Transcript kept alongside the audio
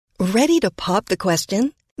Ready to pop the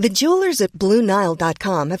question? The jewelers at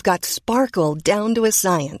BlueNile.com have got sparkle down to a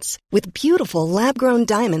science with beautiful lab-grown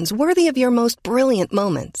diamonds worthy of your most brilliant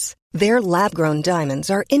moments. Their lab-grown diamonds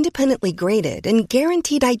are independently graded and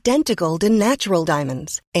guaranteed identical to natural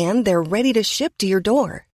diamonds, and they're ready to ship to your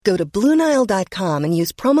door. Go to BlueNile.com and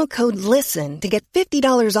use promo code LISTEN to get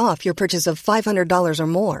 $50 off your purchase of $500 or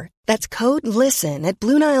more. That's code LISTEN at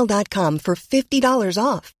BlueNile.com for $50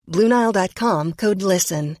 off. BlueNile.com, code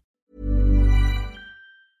LISTEN.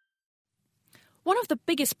 One of the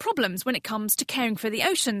biggest problems when it comes to caring for the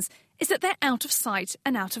oceans is that they're out of sight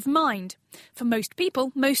and out of mind. For most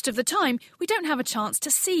people, most of the time, we don't have a chance to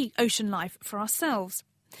see ocean life for ourselves.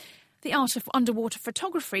 The art of underwater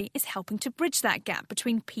photography is helping to bridge that gap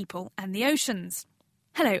between people and the oceans.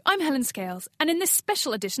 Hello, I'm Helen Scales, and in this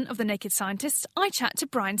special edition of The Naked Scientists, I chat to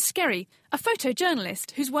Brian Skerry, a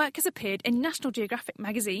photojournalist whose work has appeared in National Geographic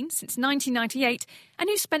magazine since 1998 and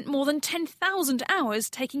who spent more than 10,000 hours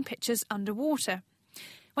taking pictures underwater.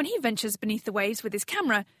 When he ventures beneath the waves with his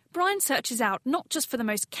camera, Brian searches out not just for the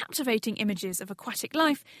most captivating images of aquatic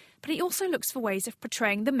life, but he also looks for ways of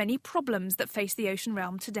portraying the many problems that face the ocean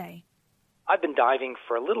realm today. I've been diving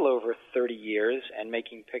for a little over 30 years and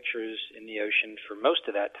making pictures in the ocean for most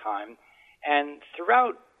of that time. And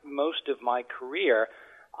throughout most of my career,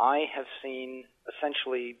 I have seen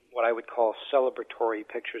essentially what I would call celebratory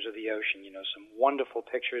pictures of the ocean. You know, some wonderful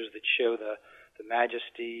pictures that show the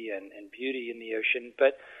majesty and beauty in the ocean.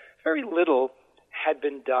 But very little had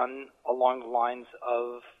been done along the lines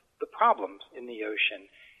of the problems in the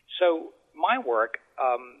ocean. So my work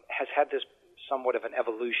has had this somewhat of an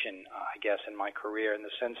evolution, I guess, in my career, in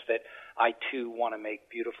the sense that I, too, want to make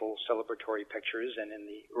beautiful celebratory pictures, and in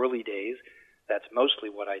the early days, that's mostly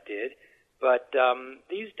what I did. But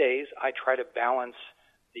these days, I try to balance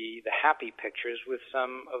the happy pictures with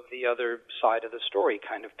some of the other side of the story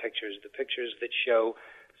kind of pictures, the pictures that show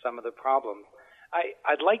some of the problems.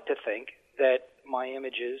 I'd like to think that my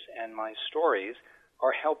images and my stories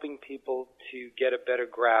are helping people to get a better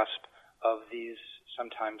grasp of these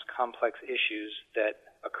sometimes complex issues that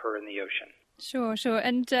occur in the ocean. Sure.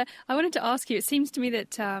 And I wanted to ask you, it seems to me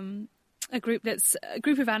that a group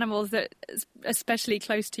of animals that is especially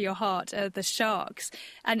close to your heart are the sharks,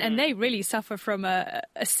 and they really suffer from a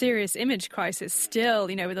serious image crisis still,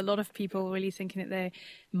 you know, with a lot of people really thinking that they're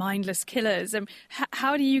mindless killers.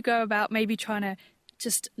 How do you go about maybe trying to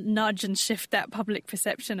just nudge and shift that public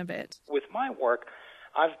perception a bit? With my work,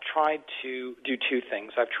 I've tried to do two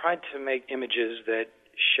things. I've tried to make images that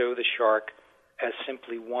show the shark as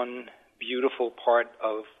simply one beautiful part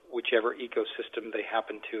of whichever ecosystem they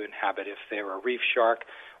happen to inhabit. If they're a reef shark,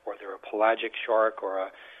 or they're a pelagic shark, or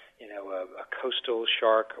a coastal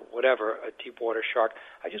shark, or whatever, a deep water shark,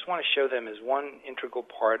 I just want to show them as one integral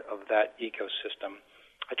part of that ecosystem.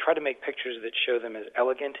 I try to make pictures that show them as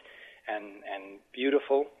elegant and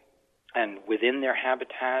beautiful, and within their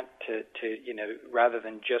habitat, to rather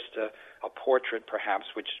than just a portrait, perhaps,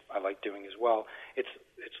 which I like doing as well. It's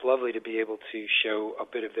lovely to be able to show a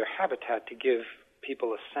bit of their habitat to give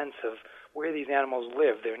people a sense of where these animals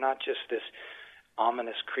live. They're not just this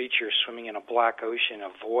ominous creature swimming in a black ocean,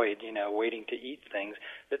 a void, waiting to eat things.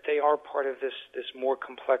 That they are part of this more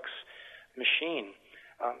complex machine.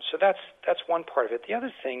 So that's one part of it. The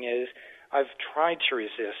other thing is I've tried to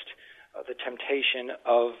resist the temptation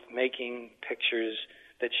of making pictures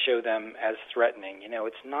that show them as threatening.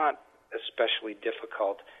 It's not especially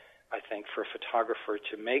difficult, I think, for a photographer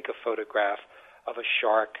to make a photograph of a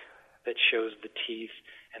shark that shows the teeth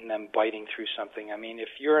and them biting through something. I mean,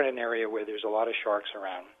 if you're in an area where there's a lot of sharks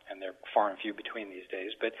around, and they're far and few between these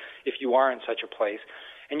days, but if you are in such a place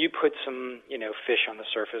and you put some, fish on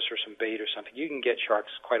the surface or some bait or something, you can get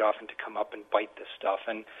sharks quite often to come up and bite this stuff.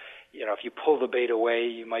 And if you pull the bait away,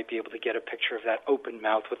 you might be able to get a picture of that open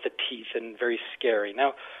mouth with the teeth, and very scary.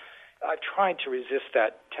 Now, I've tried to resist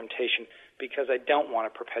that temptation because I don't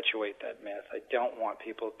want to perpetuate that myth. I don't want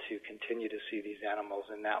people to continue to see these animals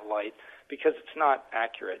in that light, because it's not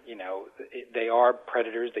accurate. They are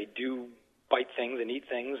predators. They do bite things and eat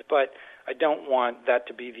things, but I don't want that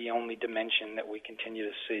to be the only dimension that we continue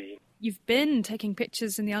to see. You've been taking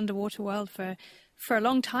pictures in the underwater world for a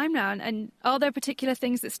long time now, and are there particular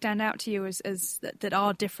things that stand out to you as that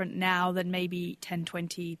are different now than maybe 10,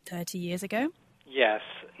 20, 30 years ago? Yes,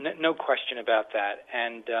 no question about that.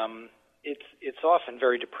 And it's often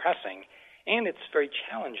very depressing, and it's very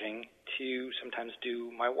challenging to sometimes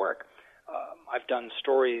do my work. I've done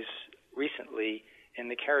stories recently in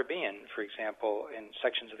the Caribbean, for example, in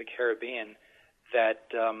sections of the Caribbean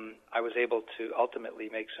that I was able to ultimately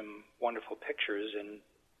make some wonderful pictures and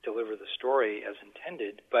deliver the story as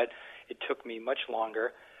intended, but it took me much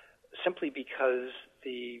longer simply because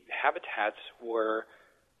the habitats were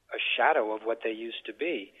a shadow of what they used to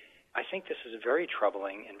be. I think this is very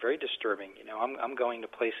troubling and very disturbing. I'm going to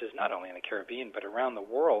places not only in the Caribbean but around the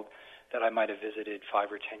world that I might have visited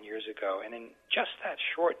 5 or 10 years ago. And in just that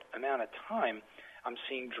short amount of time, I'm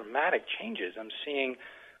seeing dramatic changes. I'm seeing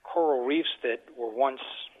coral reefs that were once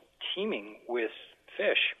teeming with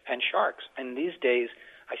fish and sharks. And these days,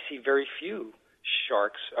 I see very few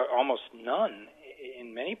sharks, almost none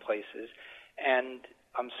in many places. And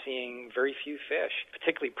I'm seeing very few fish,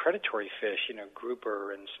 particularly predatory fish,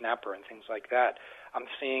 grouper and snapper and things like that. I'm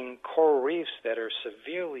seeing coral reefs that are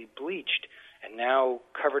severely bleached and now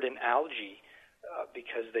covered in algae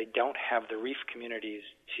because they don't have the reef communities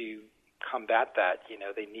to combat that.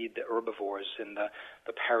 They need the herbivores and the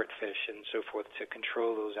parrotfish and so forth to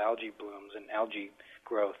control those algae blooms and algae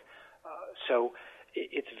growth. So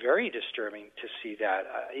it's very disturbing to see that.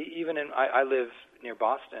 I live near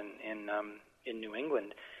Boston in New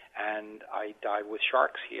England, and I dive with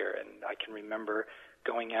sharks here. And I can remember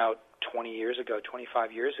going out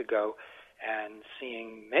 25 years ago, and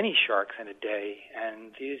seeing many sharks in a day. And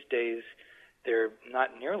these days, they're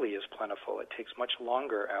not nearly as plentiful. It takes much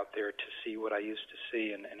longer out there to see what I used to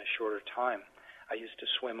see in a shorter time. I used to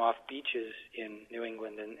swim off beaches in New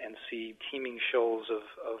England and see teeming shoals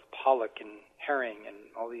of pollock and herring and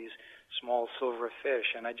all these small silver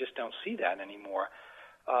fish, and I just don't see that anymore.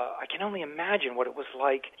 I can only imagine what it was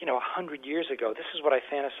like, 100 years ago. This is what I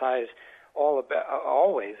fantasize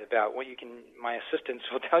always about. My assistants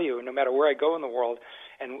will tell you, no matter where I go in the world,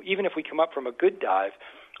 and even if we come up from a good dive,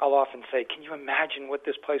 I'll often say, can you imagine what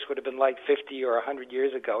this place would have been like 50 or 100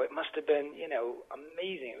 years ago? It must have been,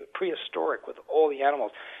 amazing, prehistoric with all the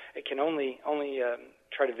animals. I can only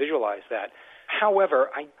try to visualize that. However,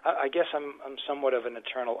 I guess I'm somewhat of an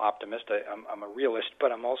eternal optimist. I'm a realist,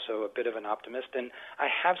 but I'm also a bit of an optimist, and I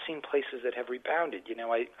have seen places that have rebounded.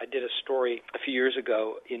 I did a story a few years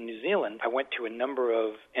ago in New Zealand. I went to a number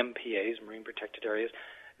of MPAs, marine protected areas,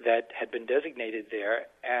 that had been designated there,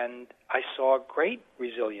 and I saw great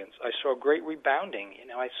resilience. I saw great rebounding.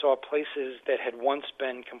 I saw places that had once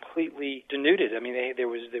been completely denuded. I mean, there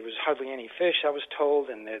was hardly any fish, I was told,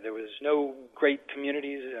 and there was no great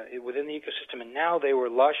communities within the ecosystem, and now they were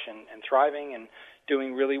lush and thriving and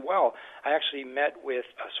doing really well. I actually met with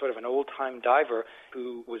sort of an old-time diver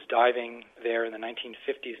who was diving there in the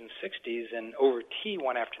 1950s and 60s, and over tea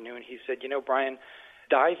one afternoon he said, Brian,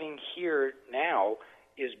 diving here now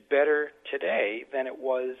is better today than it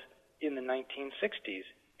was in the 1960s.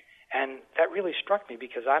 And that really struck me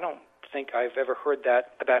because I don't think I've ever heard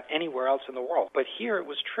that about anywhere else in the world. But here it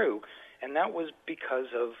was true, and that was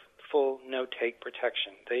because of full no-take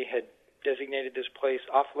protection. They had designated this place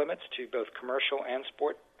off-limits to both commercial and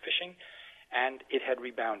sport fishing, and it had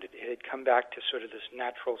rebounded. It had come back to sort of this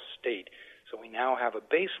natural state. So we now have a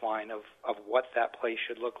baseline of what that place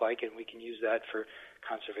should look like, and we can use that for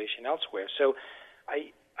conservation elsewhere. So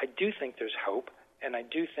I do think there's hope, and I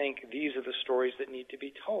do think these are the stories that need to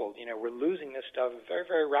be told. We're losing this stuff very,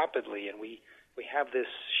 very rapidly, and we have this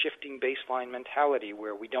shifting baseline mentality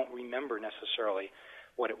where we don't remember necessarily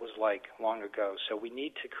what it was like long ago. So we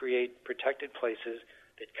need to create protected places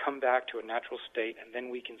that come back to a natural state, and then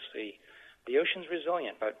we can see. The ocean's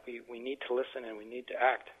resilient, but we need to listen and we need to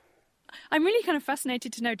act. I'm really kind of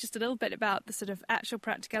fascinated to know just a little bit about the sort of actual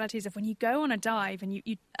practicalities of when you go on a dive and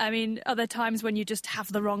are there times when you just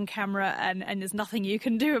have the wrong camera and there's nothing you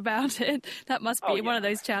can do about it? That must be one of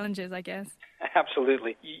those challenges, I guess.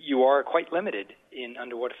 Absolutely. You are quite limited in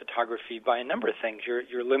underwater photography by a number of things.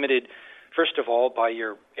 You're limited, first of all, by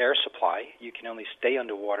your air supply. You can only stay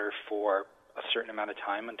underwater for a certain amount of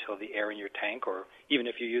time until the air in your tank, or even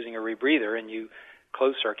if you're using a rebreather and you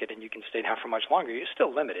closed circuit and you can stay down for much longer, you're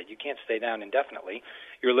still limited. You can't stay down indefinitely.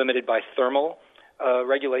 You're limited by thermal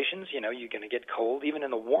regulations. You're going to get cold. Even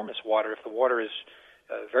in the warmest water, if the water is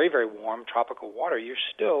very, very warm, tropical water, you're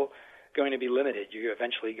still going to be limited. You're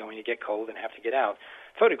eventually going to get cold and have to get out.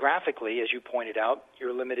 Photographically, as you pointed out,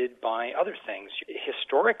 you're limited by other things.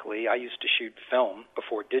 Historically, I used to shoot film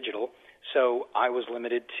before digital, so I was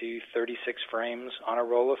limited to 36 frames on a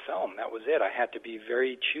roll of film. That was it. I had to be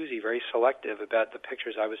very choosy, very selective about the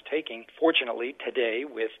pictures I was taking. Fortunately, today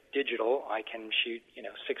with digital, I can shoot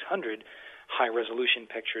 600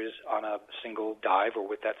 high-resolution pictures on a single dive or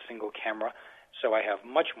with that single camera. So I have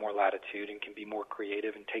much more latitude and can be more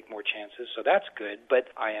creative and take more chances. So that's good,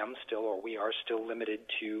 but we are still limited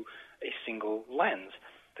to a single lens.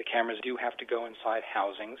 The The cameras do have to go inside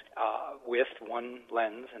housings with one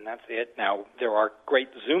lens, and that's it. Now, there are great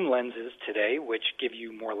zoom lenses today which give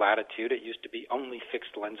you more latitude. It used to be only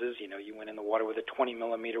fixed lenses. You know, you went in the water with a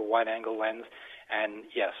 20-millimeter wide-angle lens, and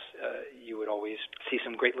yes, you would always see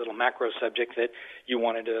some great little macro subject that you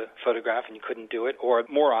wanted to photograph and you couldn't do it. Or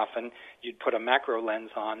more often, you'd put a macro lens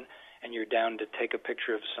on and you're down to take a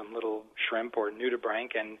picture of some little shrimp or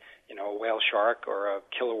nudibranch, and a whale shark or a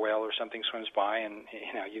killer whale or something swims by, and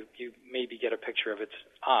you maybe get a picture of its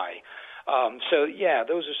eye. So yeah,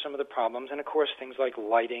 those are some of the problems, and of course things like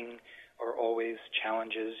lighting are always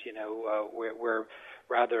challenges. We're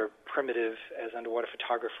rather primitive as underwater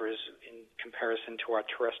photographers in comparison to our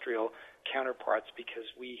terrestrial counterparts, because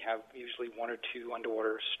we have usually one or two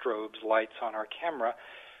underwater strobes, lights on our camera,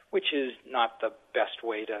 which is not the best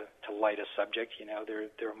way to light a subject.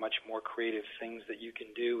 There are much more creative things that you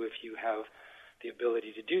can do if you have the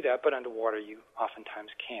ability to do that, but underwater you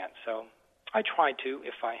oftentimes can't. So I try to,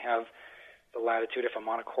 if I have the latitude, if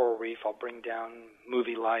I'm on a coral reef, I'll bring down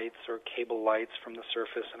movie lights or cable lights from the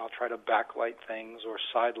surface, and I'll try to backlight things or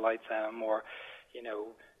side light them, or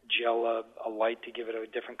gel a light to give it a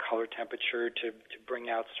different color temperature to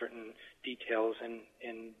bring out certain details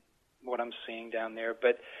in what I'm seeing down there.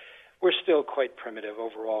 But we're still quite primitive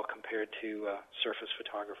overall compared to surface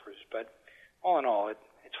photographers. But all in all,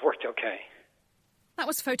 it's worked okay. That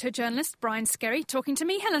was photojournalist Brian Skerry talking to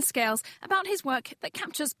me, Helen Scales, about his work that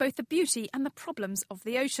captures both the beauty and the problems of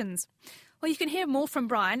the oceans. Well, you can hear more from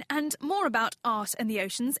Brian and more about art and the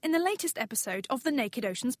oceans in the latest episode of the Naked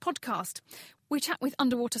Oceans podcast. We chat with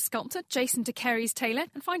underwater sculptor Jason DeCaires-Taylor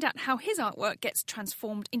and find out how his artwork gets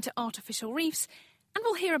transformed into artificial reefs. And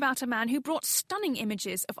we'll hear about a man who brought stunning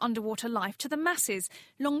images of underwater life to the masses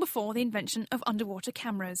long before the invention of underwater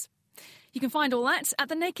cameras. You can find all that at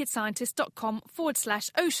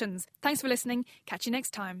thenakedscientist.com/oceans. Thanks for listening. Catch you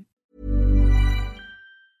next time.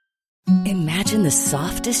 Imagine the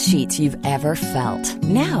softest sheets you've ever felt.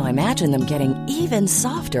 Now imagine them getting even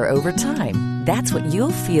softer over time. That's what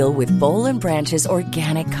you'll feel with Boll & Branch's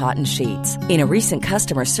organic cotton sheets. In a recent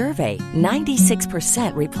customer survey,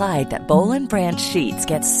 96% replied that Boll & Branch sheets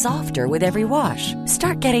get softer with every wash.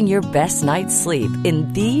 Start getting your best night's sleep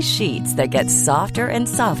in these sheets that get softer and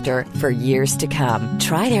softer for years to come.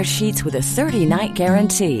 Try their sheets with a 30-night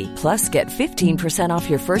guarantee. Plus, get 15% off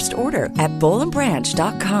your first order at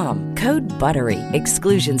bollandbranch.com. Code BUTTERY.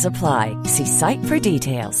 Exclusions apply. See site for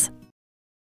details.